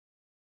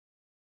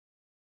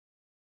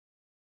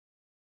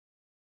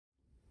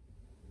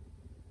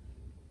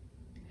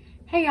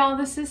Hey y'all,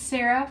 this is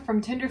Sarah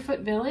from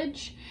Tenderfoot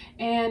Village,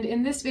 and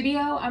in this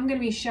video I'm going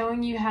to be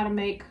showing you how to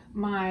make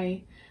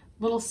my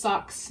little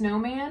sock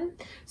snowman.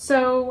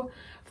 So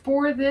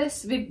for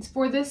this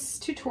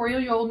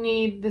tutorial you'll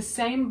need the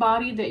same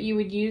body that you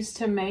would use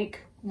to make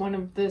one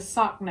of the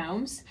sock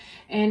gnomes,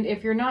 and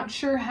if you're not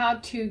sure how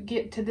to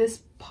get to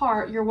this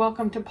part, you're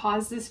welcome to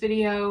pause this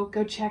video,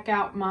 go check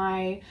out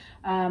my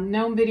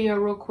gnome video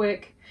real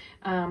quick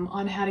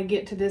on how to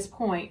get to this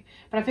point.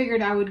 But I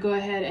figured I would go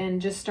ahead and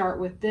just start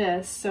with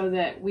this so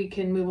that we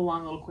can move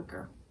along a little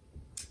quicker.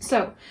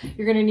 So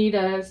you're going to need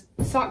a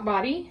sock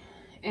body,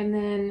 and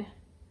then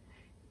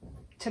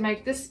to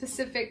make this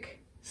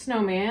specific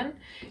snowman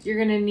you're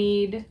going to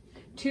need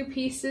 2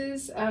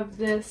 pieces of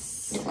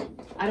this,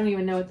 I don't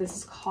even know what this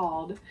is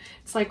called.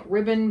 It's like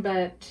ribbon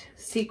but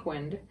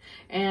sequined,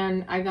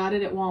 and I got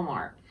it at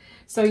Walmart.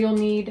 So you'll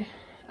need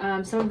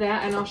some of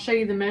that, and I'll show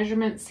you the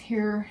measurements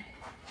here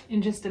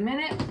in just a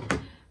minute.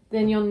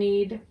 Then you'll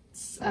need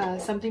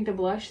something to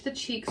blush the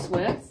cheeks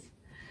with.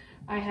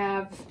 I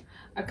have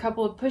a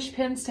couple of push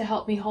pins to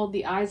help me hold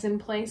the eyes in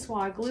place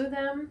while I glue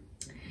them.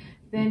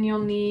 Then you'll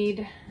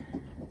need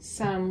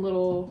some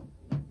little,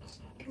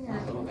 come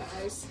here little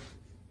guys.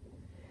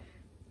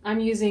 I'm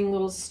using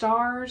little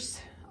stars.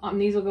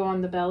 These will go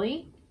on the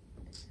belly.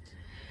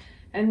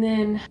 And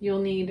then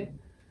you'll need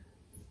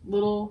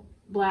little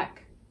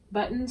black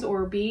buttons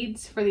or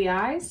beads for the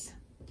eyes.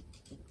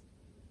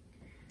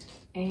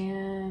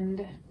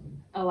 And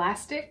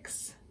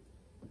elastics.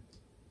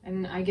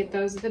 And I get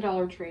those at the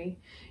Dollar Tree.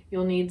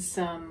 You'll need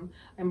some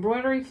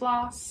embroidery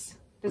floss.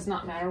 Does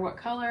not matter what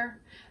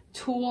color.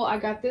 Tool. I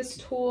got this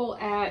tool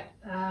at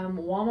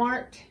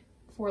Walmart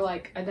for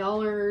like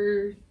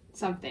 $1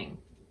 something.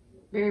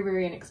 Very,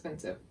 very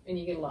inexpensive, and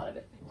you get a lot of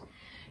it.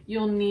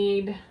 You'll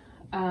need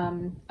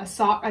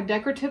a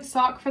decorative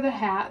sock for the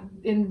hat.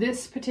 In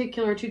this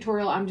particular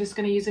tutorial, I'm just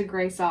going to use a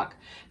gray sock,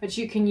 but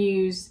you can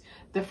use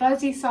the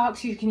fuzzy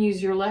socks. You can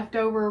use your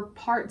leftover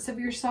parts of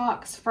your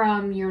socks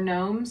from your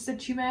gnomes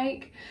that you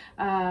make.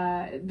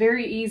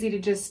 Very easy to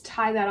just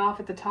tie that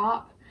off at the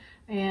top.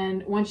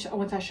 And once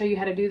I show you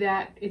how to do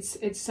that,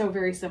 it's so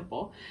very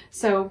simple.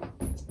 So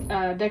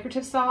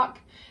decorative sock.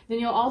 Then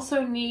you'll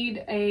also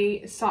need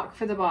a sock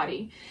for the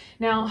body.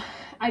 Now,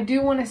 I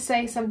do want to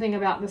say something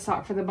about the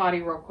sock for the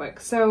body real quick.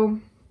 So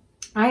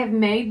I have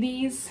made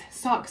these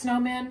sock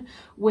snowmen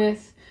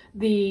with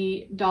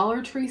the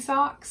Dollar Tree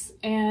socks,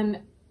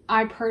 and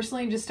I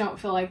personally just don't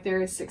feel like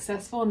they're as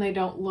successful, and they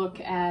don't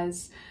look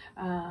as,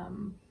 I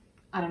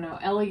don't know,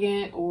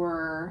 elegant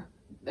or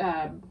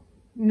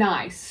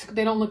nice.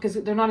 They don't look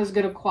they're not as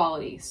good a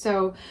quality.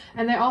 So,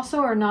 and they also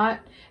are not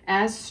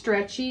as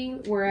stretchy,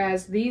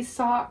 whereas these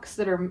socks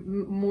that are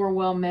more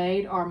well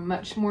made are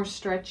much more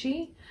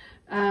stretchy.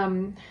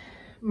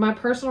 My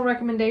personal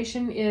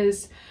recommendation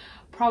is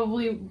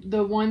probably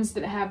the ones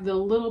that have the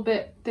little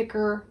bit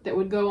thicker that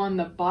would go on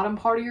the bottom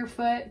part of your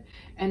foot,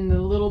 and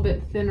the little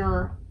bit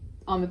thinner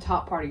on the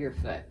top part of your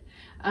foot.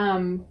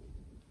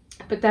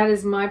 But that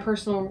is my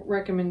personal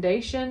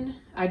recommendation.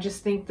 I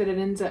just think that it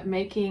ends up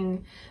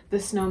making the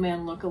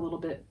snowman look a little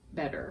bit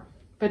better.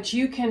 But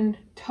you can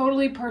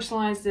totally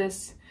personalize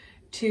this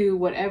to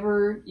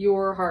whatever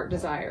your heart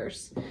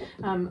desires.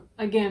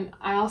 Again,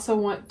 I also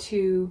want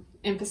to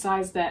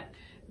emphasize that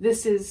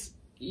this is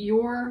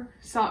your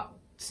sock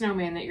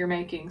snowman that you're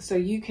making, so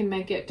you can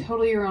make it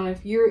totally your own.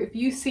 If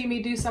you see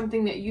me do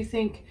something that you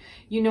think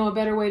you know a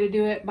better way to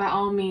do it, by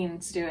all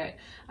means do it.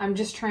 I'm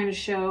just trying to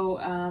show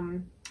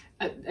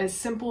as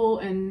simple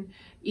and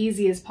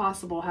easy as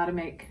possible how to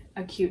make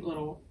a cute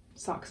little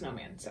sock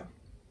snowman. So,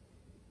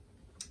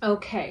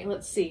 okay,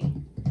 let's see.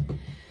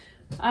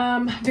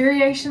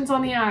 Variations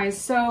on the eyes.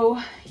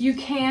 So you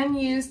can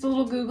use the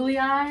little googly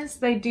eyes.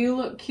 They do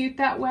look cute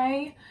that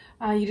way.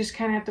 You just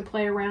kind of have to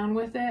play around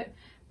with it.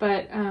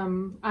 But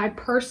I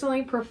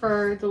personally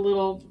prefer the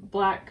little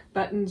black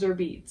buttons or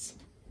beads.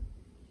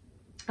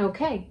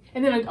 Okay,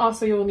 and then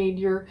also you'll need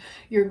your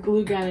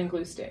glue gun and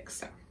glue sticks.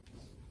 So.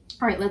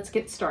 All right, let's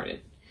get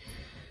started.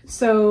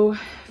 So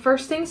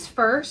first things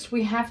first,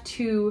 we have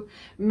to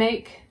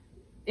make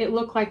it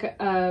look like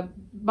a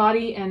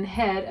body and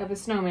head of a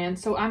snowman.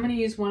 So I'm going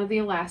to use one of the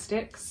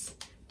elastics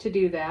to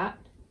do that.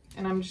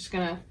 And I'm just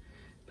going to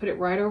put it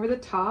right over the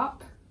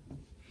top.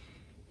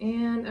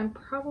 And I'm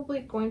probably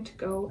going to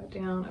go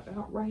down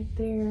about right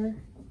there.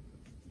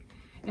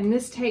 And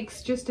this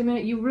takes just a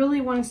minute. You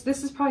really want to,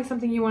 this is probably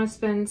something you want to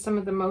spend some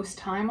of the most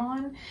time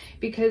on,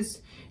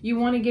 because you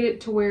want to get it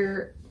to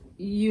where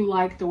you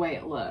like the way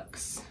it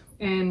looks.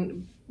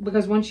 And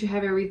because once you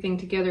have everything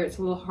together, it's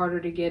a little harder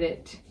to get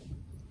it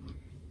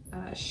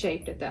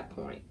shaped at that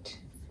point.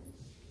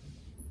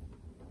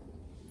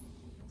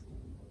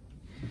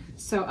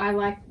 So I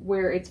like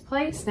where it's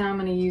placed. Now I'm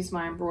going to use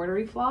my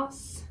embroidery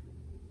floss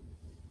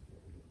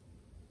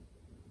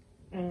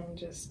and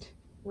just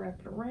wrap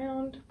it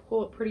around,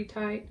 pull it pretty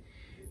tight,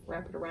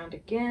 wrap it around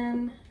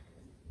again.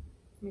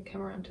 Let me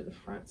come around to the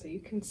front so you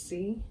can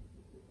see.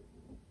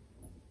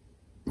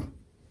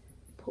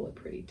 Pull it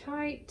pretty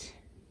tight.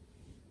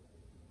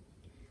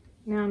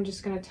 Now I'm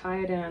just going to tie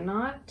it in a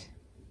knot.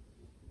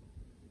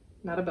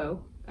 not a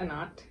bow, a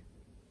knot.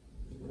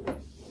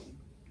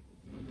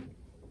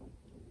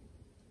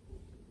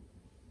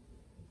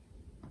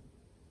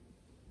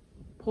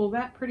 Pull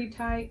that pretty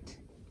tight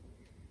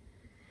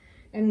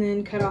and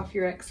then cut off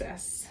your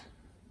excess.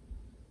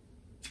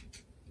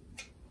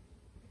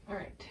 All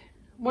right,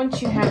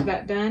 once you have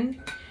that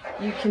done,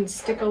 you can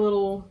stick a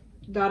little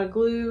dot of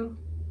glue.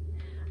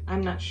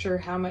 I'm not sure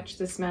how much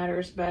this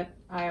matters, but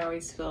I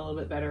always feel a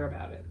little bit better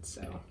about it.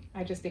 So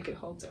I just think it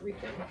holds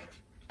everything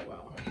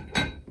well.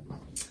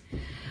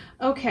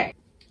 Okay,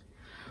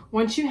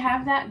 once you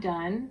have that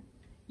done,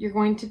 you're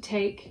going to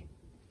take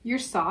your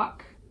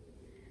sock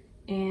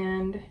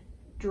and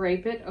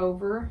drape it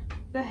over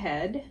the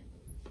head,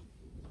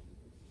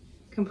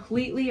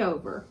 completely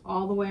over,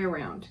 all the way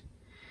around.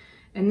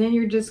 And then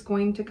you're just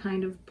going to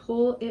kind of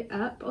pull it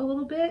up a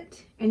little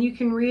bit, and you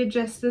can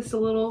readjust this a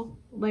little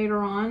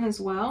later on as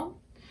well,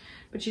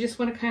 but you just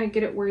want to kind of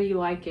get it where you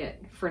like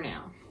it for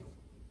now.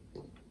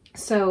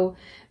 So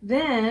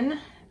then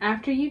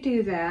after you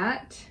do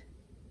that,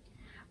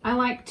 I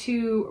like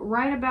to,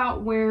 right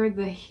about where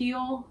the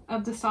heel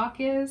of the sock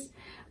is,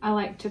 I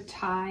like to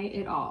tie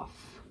it off.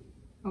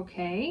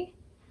 Okay,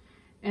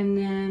 and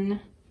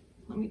then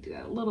let me do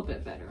that a little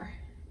bit better.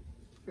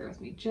 Bear with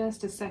me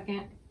just a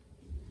second.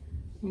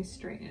 Let me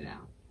straighten it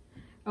out.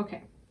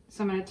 Okay,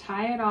 so I'm going to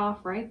tie it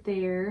off right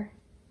there.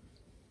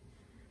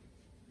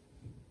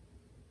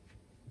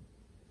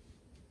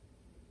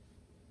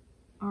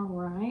 All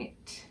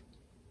right.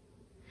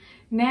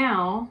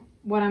 Now,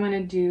 what I'm going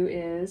to do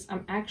is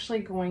I'm actually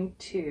going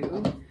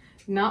to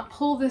not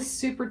pull this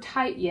super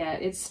tight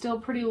yet. It's still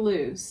pretty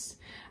loose.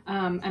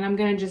 And I'm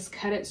going to just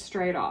cut it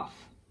straight off.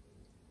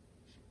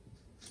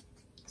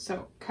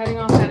 So cutting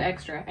off that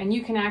extra, and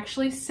you can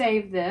actually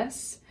save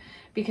this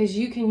because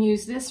you can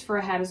use this for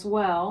a hat as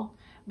well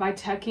by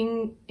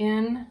tucking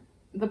in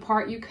the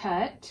part you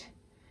cut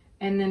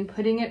and then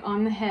putting it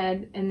on the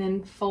head and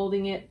then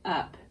folding it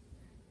up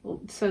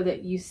so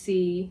that you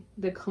see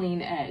the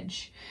clean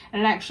edge.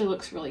 And it actually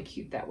looks really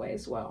cute that way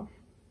as well.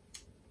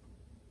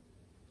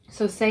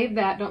 So save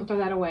that, don't throw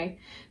that away.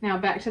 Now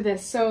back to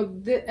this. So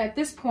at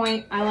this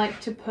point, I like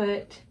to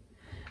put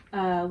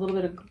a little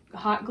bit of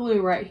hot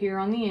glue right here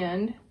on the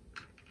end.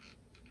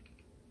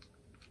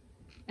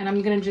 And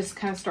I'm gonna just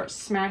kind of start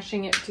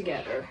smashing it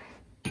together.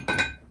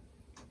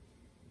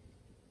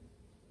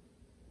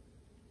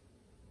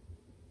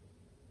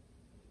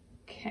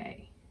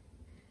 Okay.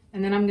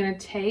 And then I'm gonna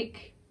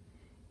take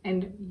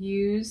and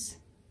use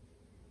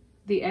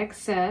the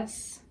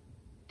excess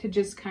to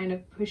just kind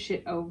of push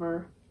it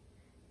over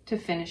to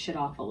finish it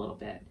off a little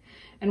bit.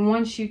 And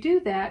once you do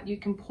that, you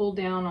can pull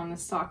down on the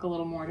sock a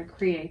little more to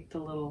create the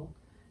little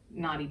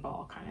knotty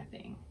ball kind of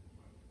thing.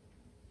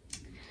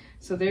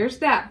 So there's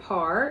that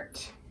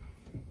part.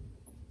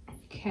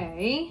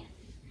 Okay.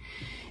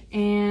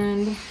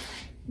 And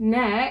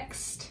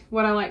next,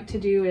 what I like to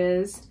do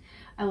is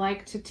I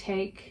like to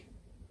take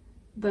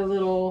the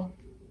little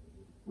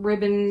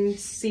ribbon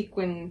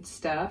sequin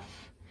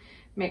stuff,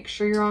 make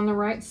sure you're on the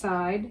right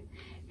side,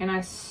 and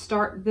I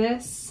start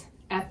this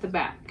at the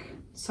back.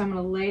 So I'm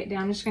going to lay it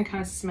down. I'm just going to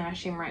kind of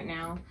smash him right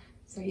now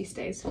so he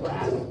stays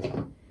flat.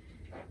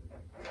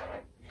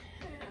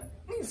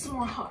 Need some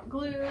more hot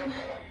glue.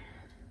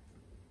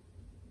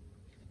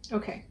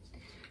 Okay,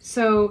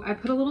 so I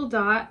put a little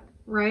dot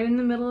right in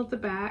the middle of the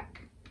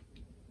back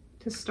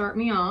to start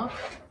me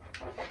off.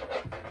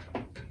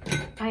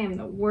 I am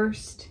the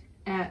worst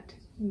at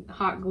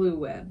hot glue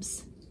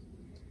webs.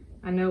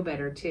 I know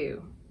better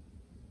too.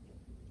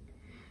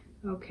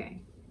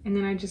 Okay, and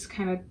then I just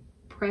kind of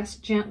press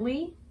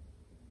gently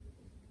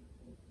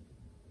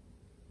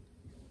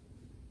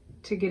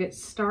to get it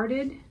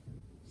started.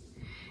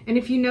 And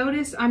if you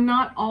notice, I'm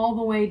not all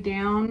the way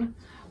down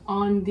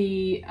on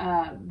the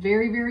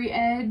very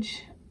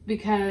edge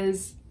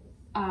because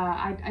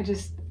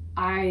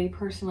I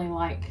personally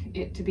like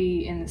it to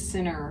be in the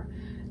center,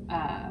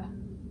 I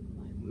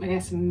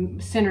guess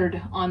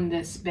centered on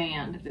this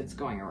band that's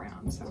going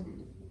around. So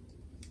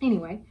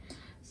anyway,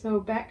 so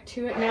back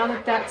to it. Now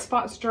that that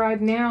spot's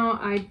dried, now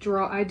I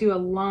do a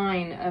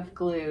line of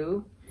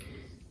glue.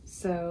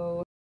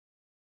 So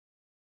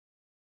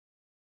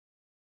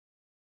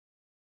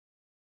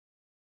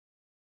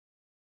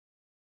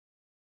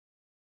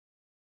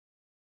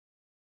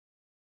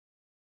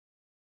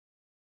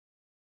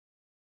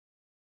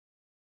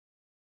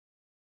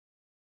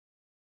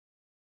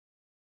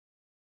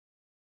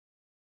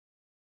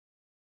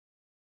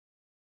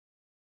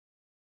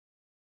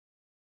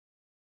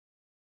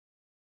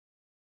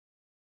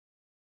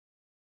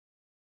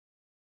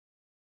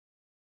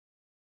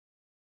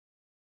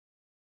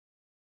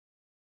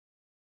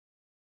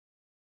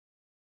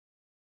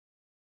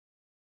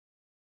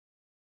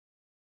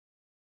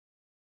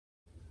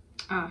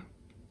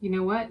you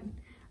know what?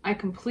 I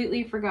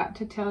completely forgot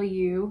to tell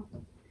you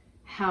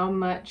how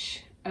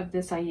much of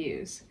this I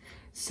use.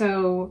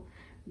 So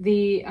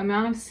the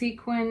amount of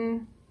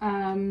sequin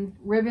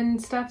ribbon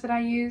stuff that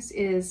I use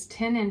is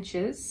 10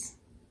 inches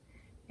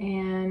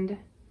and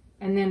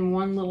then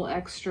one little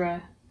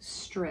extra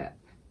strip.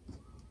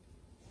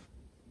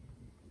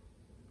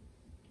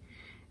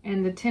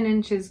 And the 10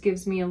 inches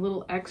gives me a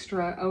little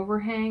extra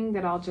overhang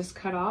that I'll just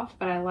cut off,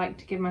 but I like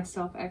to give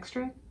myself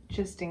extra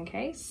just in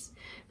case.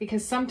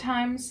 Because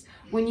sometimes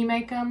when you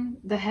make them,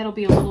 the head will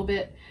be a little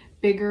bit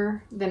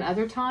bigger than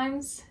other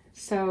times.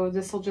 So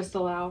this will just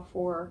allow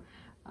for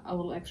a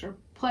little extra.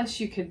 Plus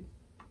you could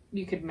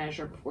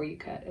measure before you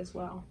cut as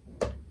well.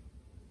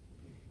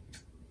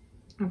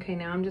 Okay,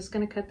 now I'm just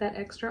gonna cut that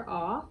extra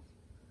off.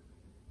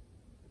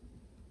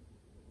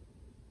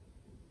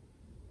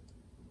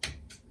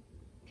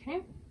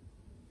 Okay.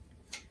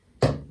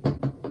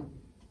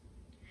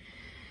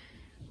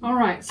 All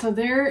right, so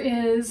there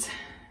is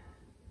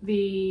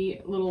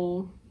the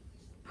little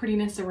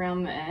prettiness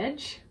around the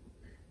edge.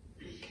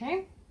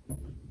 Okay.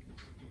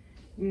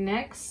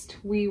 Next,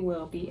 we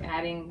will be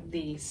adding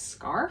the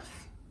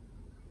scarf,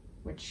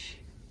 which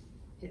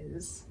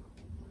is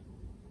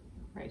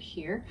right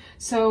here.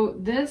 So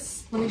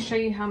this, let me show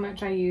you how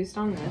much I used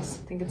on this.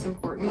 I think it's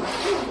important.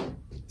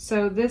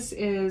 So this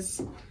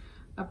is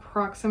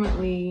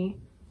approximately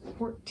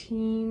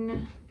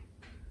 13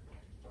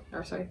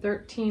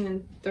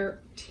 and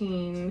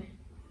 13,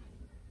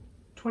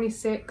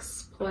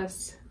 26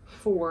 plus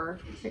 4,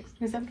 6,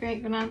 7,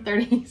 8, 9,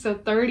 30. So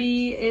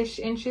 30-ish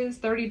inches,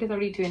 30 to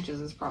 32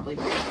 inches is probably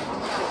good.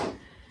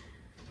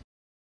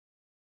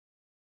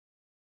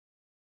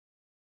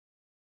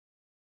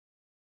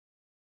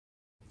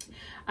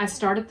 I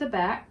start at the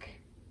back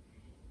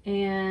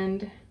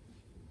and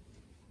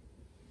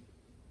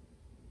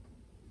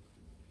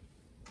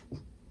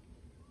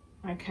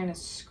I kind of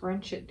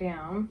scrunch it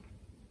down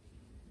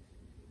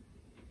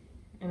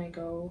and I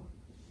go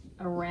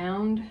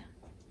around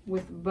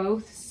with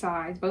both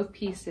sides, both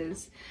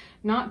pieces,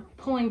 not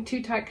pulling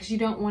too tight because you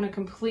don't want to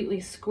completely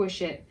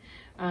squish it.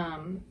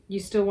 You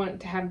still want it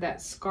to have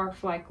that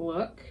scarf-like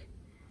look,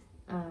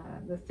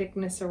 the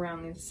thickness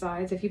around the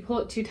sides. If you pull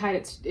it too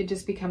tight, it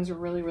just becomes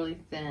really, really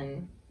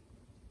thin.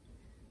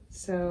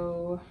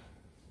 So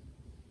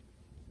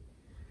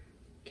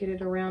get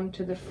it around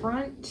to the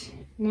front.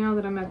 Now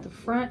that I'm at the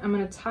front, I'm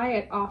going to tie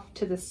it off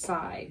to the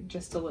side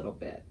just a little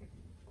bit.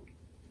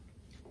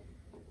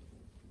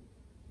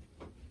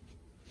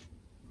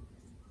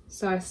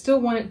 So I still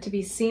want it to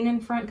be seen in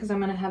front because I'm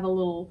going to have a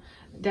little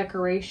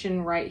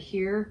decoration right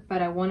here,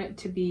 but I want it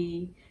to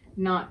be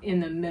not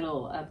in the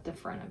middle of the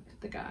front of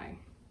the guy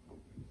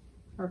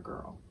or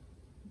girl.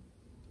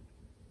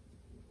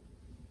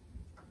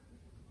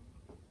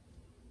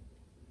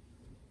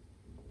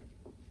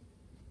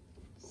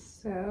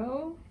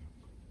 So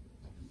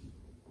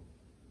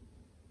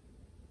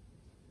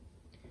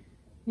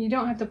you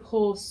don't have to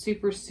pull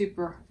super,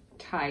 super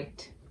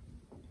tight.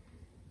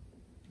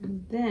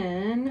 And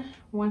then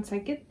once I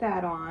get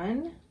that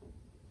on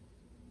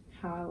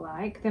how I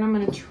like, then I'm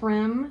going to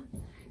trim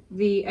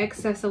the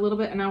excess a little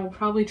bit, and I will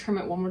probably trim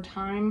it one more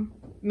time.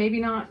 Maybe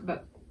not,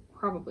 but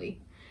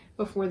probably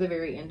before the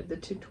very end of the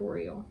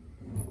tutorial.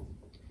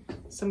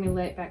 So I'm going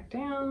to lay it back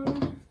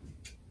down,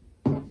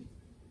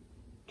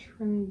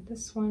 trim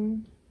this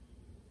one.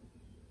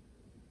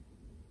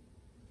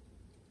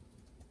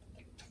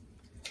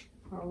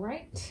 All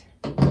right.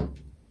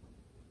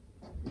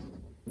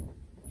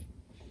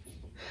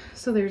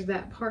 So there's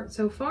that part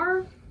so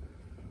far.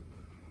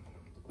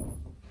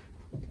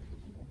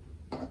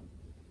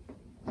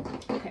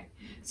 Okay,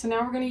 so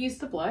now we're going to use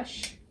the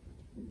blush,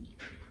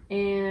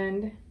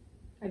 and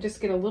I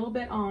just get a little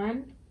bit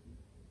on,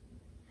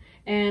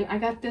 and I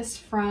got this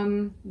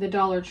from the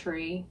Dollar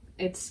Tree.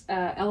 It's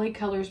LA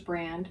Colors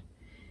brand,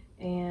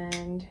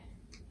 and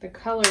the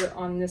color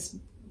on this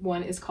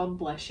one is called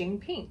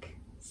Blushing Pink.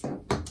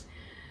 So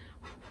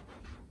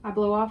I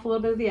blow off a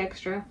little bit of the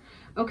extra.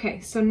 Okay,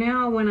 so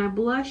now when I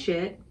blush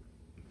it,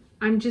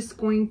 I'm just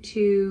going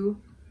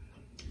to,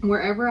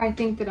 wherever I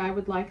think that I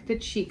would like the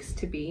cheeks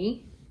to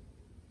be,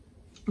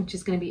 which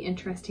is going to be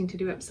interesting to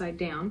do upside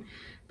down,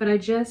 but I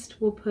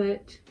just will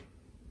put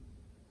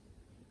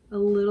a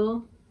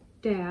little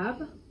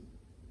dab.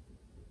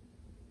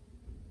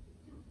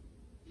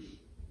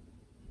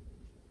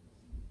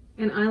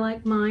 And I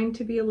like mine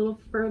to be a little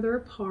further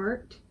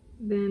apart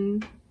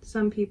than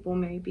some people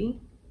maybe.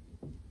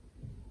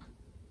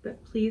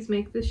 But please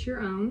make this your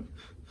own.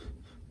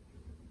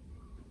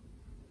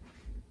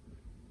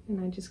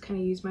 And I just kind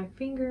of use my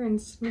finger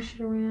and smush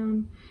it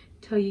around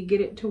till you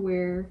get it to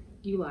where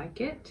you like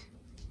it.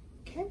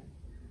 Okay.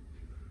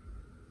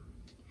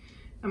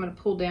 I'm going to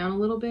pull down a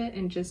little bit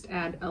and just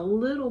add a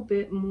little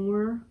bit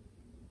more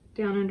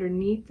down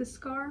underneath the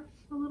scarf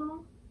a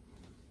little,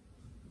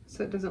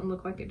 so it doesn't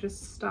look like it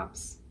just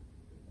stops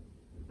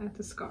at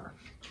the scarf.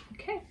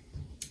 Okay.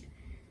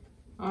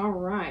 All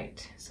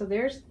right, so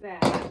there's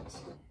that.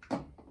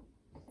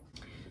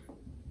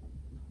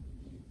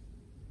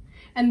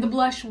 And the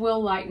blush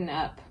will lighten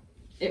up.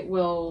 It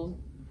will,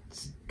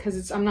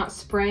 because I'm not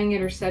spraying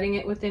it or setting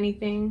it with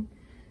anything.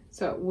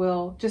 So it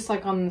will, just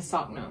like on the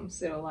sock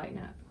gnomes, it'll lighten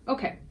up.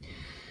 Okay,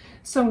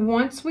 so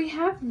once we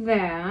have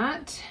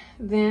that,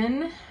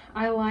 then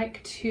I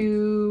like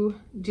to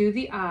do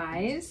the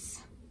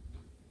eyes.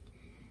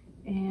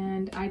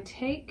 And I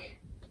take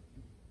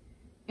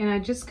and I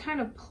just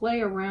kind of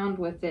play around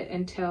with it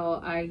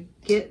until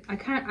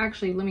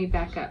actually, let me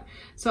back up.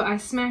 So I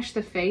smash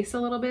the face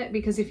a little bit,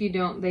 because if you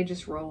don't, they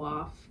just roll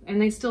off.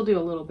 And they still do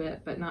a little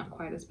bit, but not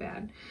quite as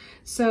bad.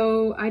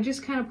 So I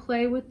just kind of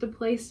play with the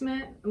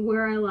placement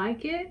where I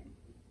like it.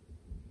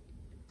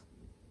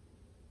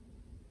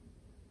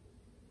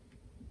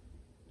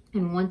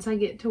 And once I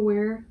get to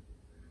where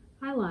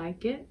I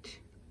like it,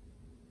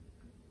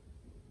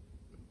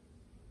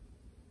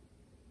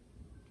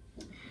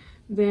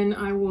 then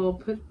I will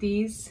put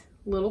these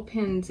little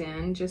pins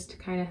in just to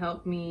kind of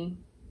help me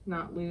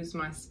not lose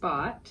my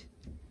spot.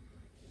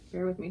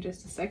 Bear with me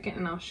just a second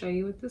and I'll show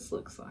you what this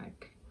looks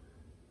like.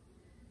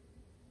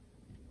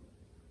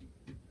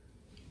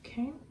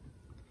 Okay,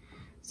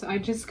 so I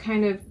just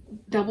kind of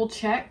double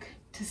check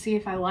to see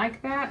if I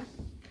like that,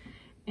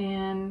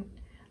 and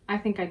I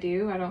think I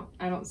do.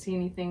 I don't see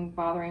anything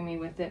bothering me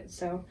with it.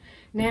 So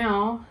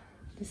now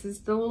this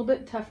is the little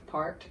bit tough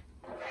part.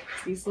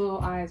 These little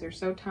eyes are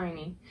so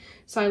tiny.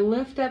 So I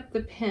lift up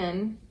the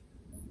pin,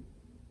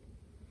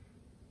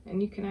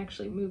 and you can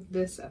actually move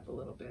this up a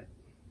little bit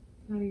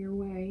out of your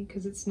way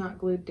because it's not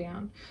glued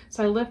down.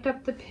 So I lift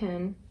up the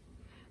pin,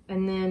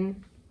 and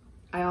then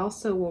I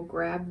also will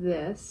grab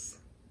this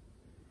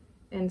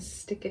and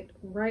stick it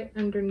right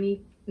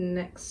underneath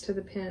next to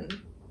the pin.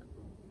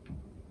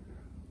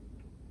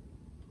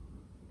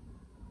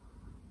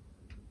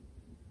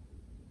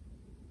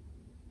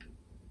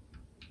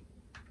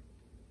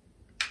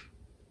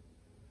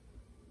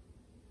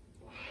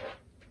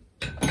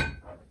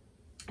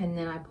 And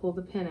then I pull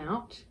the pin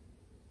out.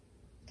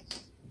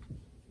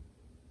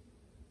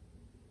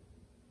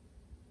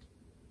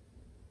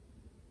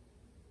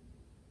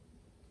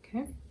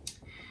 Okay.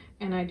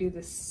 And I do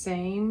the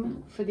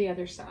same for the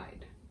other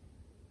side.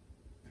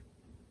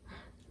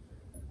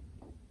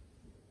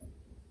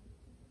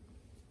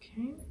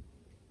 Okay.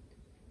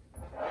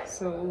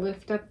 So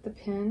lift up the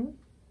pin,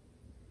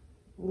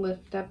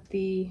 lift up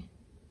the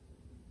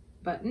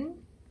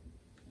button,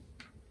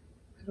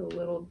 put a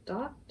little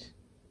dot.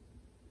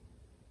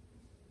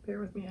 Bear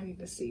with me, I need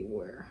to see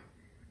where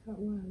that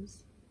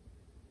was.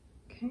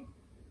 Okay,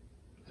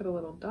 put a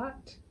little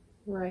dot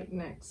right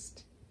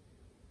next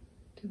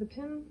to the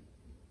pin.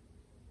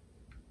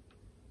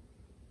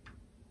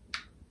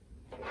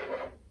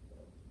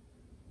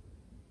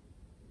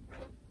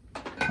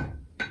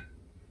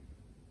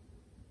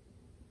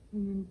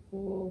 And then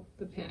pull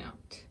the pin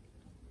out.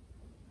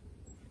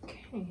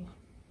 Okay.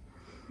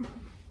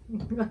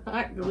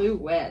 Hot glue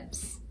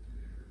webs.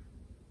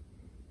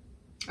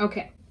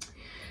 Okay.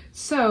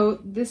 So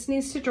this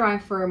needs to dry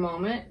for a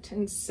moment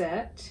and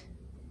set.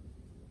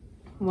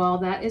 While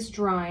that is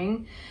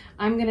drying,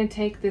 I'm going to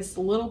take this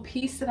little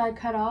piece that I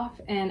cut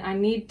off, and I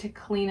need to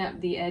clean up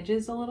the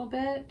edges a little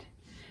bit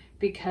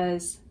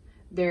because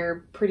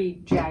they're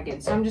pretty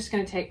jagged. So I'm just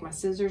going to take my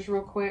scissors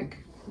real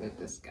quick, move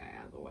this guy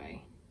out of the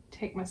way,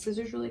 take my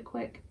scissors really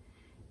quick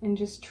and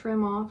just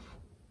trim off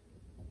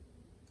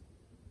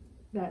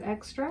that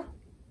extra.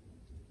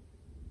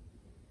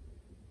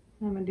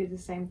 I'm going to do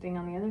the same thing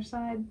on the other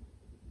side.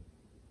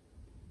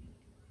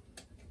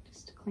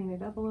 Clean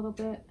it up a little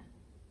bit,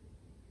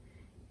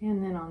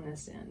 and then on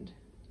this end.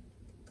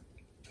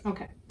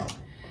 Okay,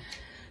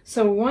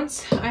 so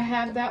once I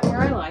have that where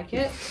I like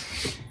it,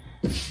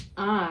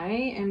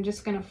 I am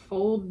just going to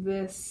fold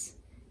this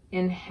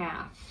in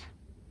half,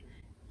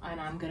 and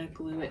I'm going to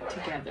glue it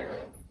together.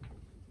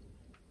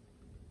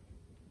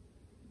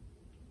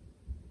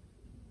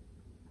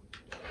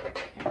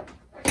 Okay.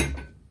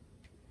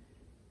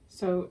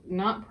 So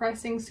not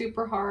pressing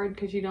super hard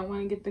because you don't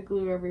want to get the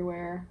glue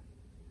everywhere,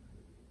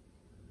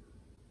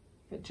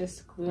 but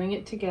just gluing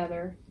it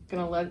together.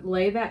 Gonna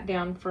lay that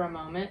down for a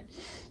moment,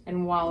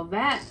 and while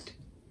that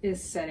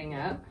is setting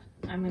up,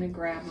 I'm gonna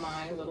grab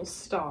my little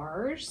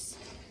stars,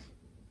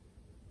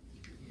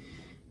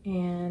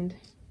 and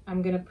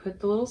I'm gonna put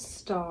the little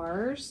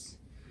stars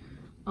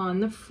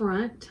on the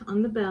front,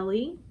 on the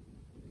belly,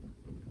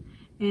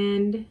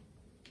 and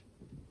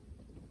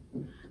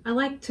I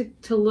like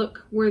to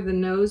look where the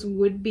nose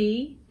would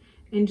be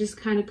and just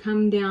kind of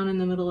come down in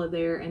the middle of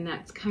there, and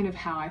that's kind of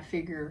how I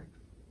figure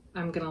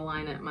I'm gonna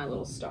line up my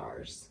little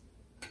stars.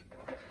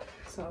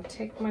 So I'll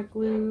take my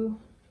glue,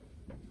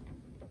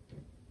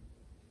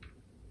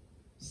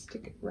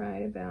 stick it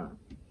right about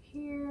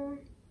here.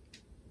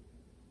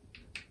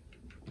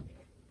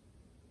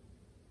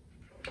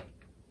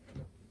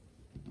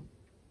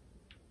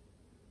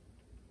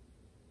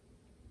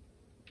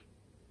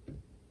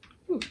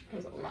 Ooh, that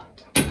was a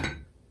lot.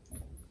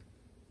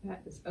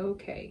 That is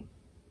okay.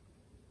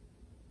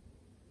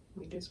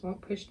 We just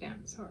won't push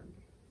down as hard.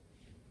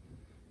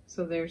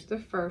 So there's the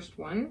first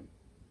one.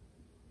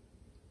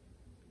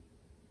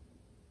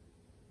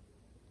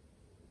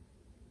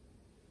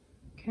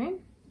 Okay.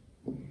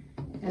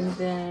 And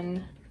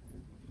then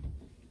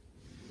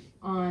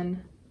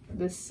on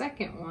the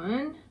second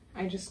one,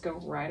 I just go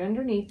right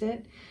underneath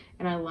it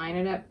and I line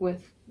it up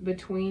with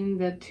between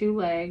the two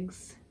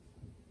legs.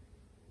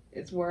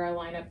 It's where I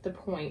line up the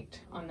point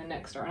on the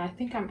next star. And I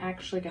think I'm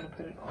actually going to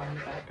put it on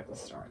the back of the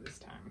star this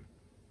time.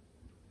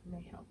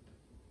 may help.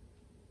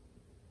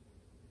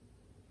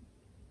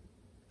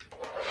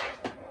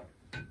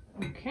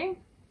 Okay,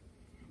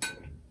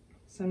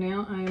 so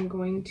now I am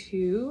going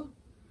to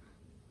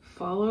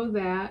follow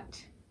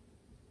that,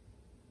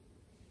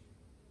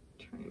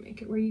 trying to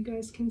make it where you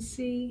guys can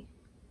see,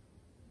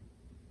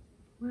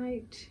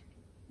 right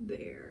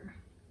there.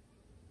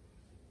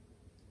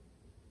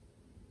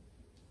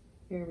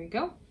 There we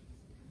go.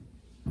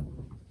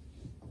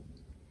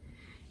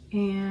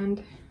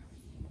 And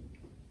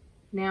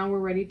now we're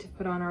ready to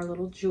put on our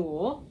little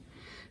jewel.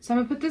 So I'm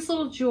gonna put this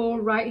little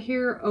jewel right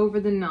here over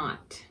the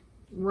knot,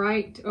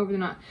 right over the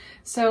knot.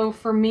 So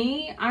for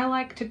me, I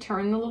like to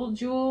turn the little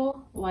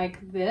jewel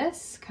like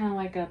this, kind of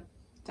like a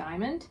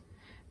diamond,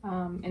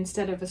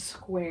 instead of a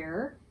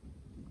square.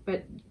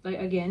 But like,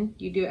 again,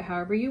 you do it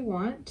however you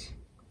want.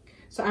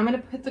 So I'm gonna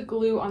put the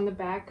glue on the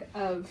back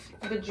of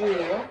the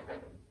jewel.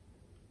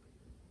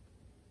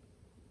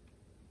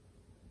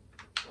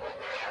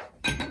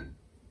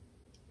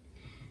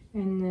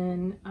 And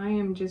then I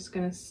am just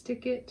going to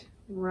stick it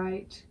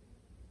right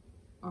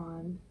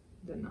on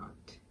the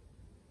knot.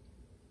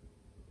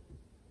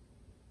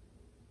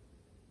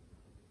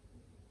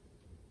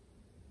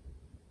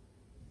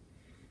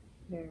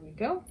 There we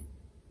go.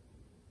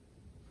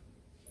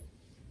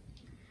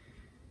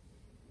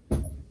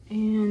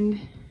 And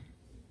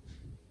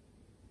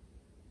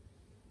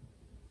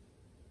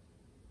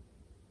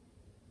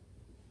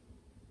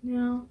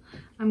now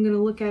I'm going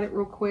to look at it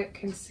real quick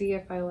and see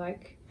if I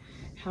like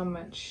how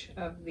much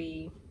of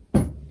the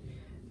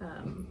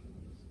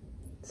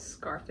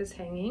scarf is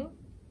hanging.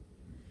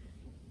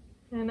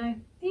 And I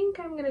think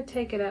I'm going to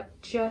take it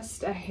up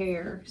just a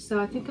hair. So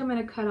I think I'm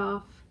going to cut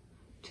off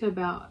to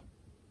about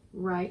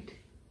right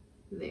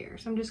there.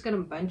 So I'm just going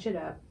to bunch it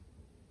up.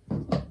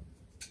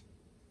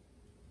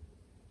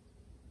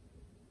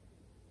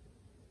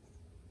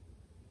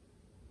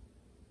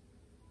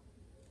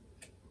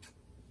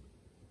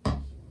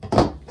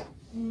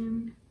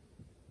 And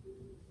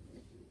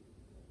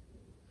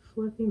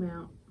flip him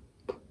out.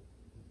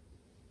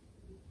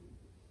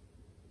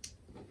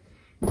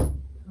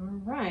 All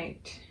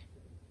right.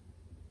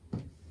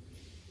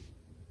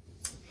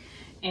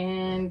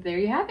 And there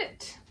you have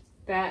it.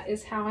 That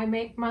is how I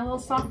make my little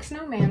sock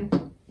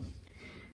snowman.